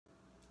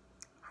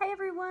Hi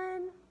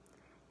everyone!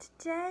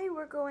 Today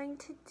we're going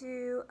to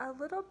do a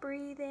little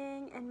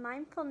breathing and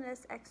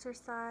mindfulness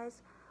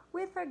exercise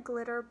with a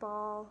glitter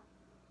ball.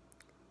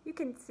 You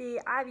can see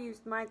I've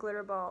used my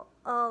glitter ball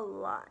a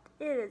lot.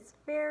 It is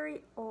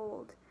very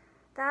old.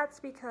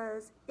 That's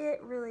because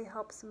it really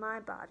helps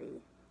my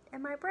body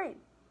and my brain.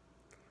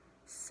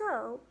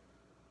 So,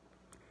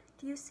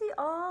 do you see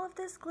all of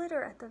this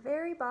glitter at the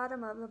very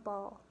bottom of the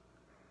ball?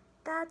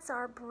 That's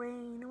our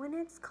brain when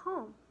it's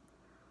calm.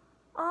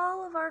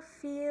 All of our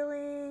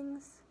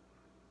feelings,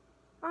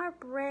 our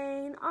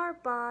brain, our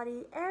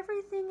body,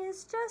 everything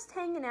is just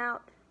hanging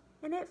out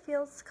and it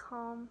feels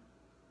calm.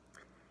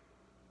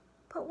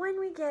 But when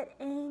we get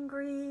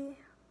angry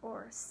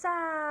or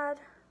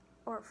sad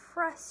or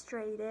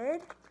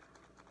frustrated,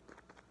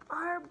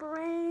 our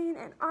brain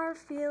and our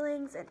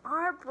feelings and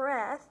our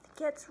breath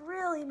gets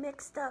really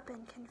mixed up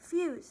and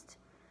confused.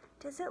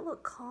 Does it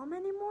look calm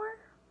anymore?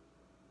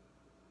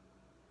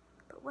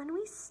 But when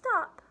we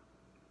stop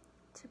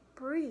to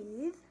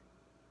breathe,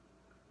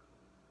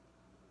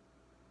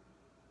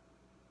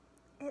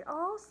 it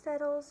all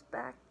settles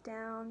back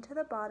down to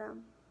the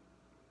bottom.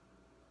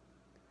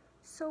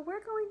 So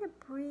we're going to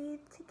breathe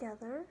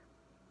together.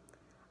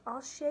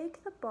 I'll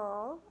shake the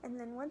ball, and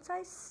then once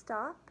I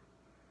stop,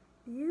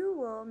 you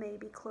will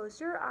maybe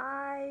close your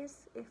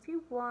eyes if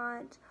you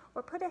want,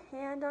 or put a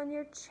hand on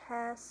your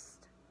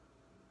chest,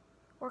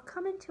 or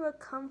come into a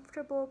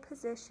comfortable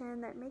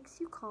position that makes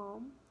you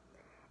calm.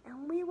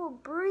 And we will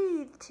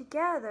breathe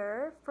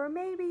together for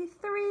maybe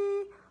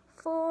 3,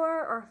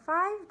 4, or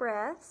 5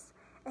 breaths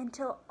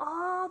until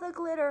all the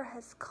glitter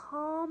has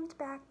calmed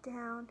back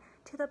down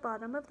to the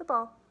bottom of the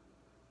ball.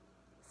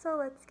 So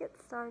let's get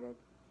started.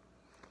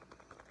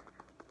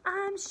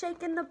 I'm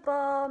shaking the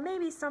ball.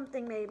 Maybe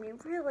something made me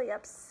really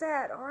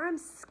upset, or I'm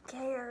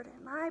scared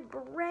and my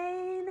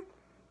brain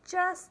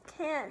just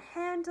can't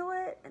handle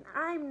it and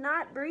I'm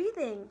not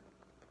breathing.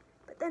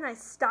 But then I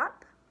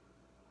stop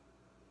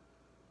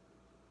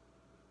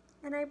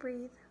and I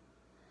breathe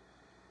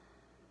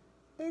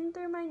in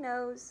through my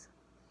nose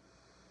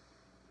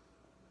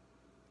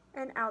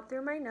and out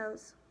through my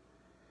nose.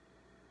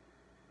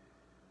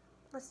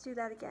 Let's do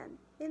that again.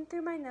 In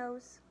through my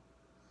nose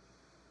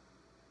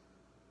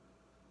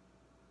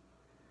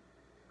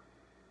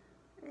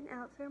and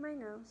out through my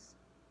nose.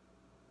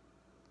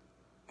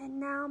 And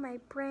now my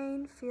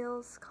brain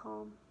feels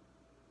calm.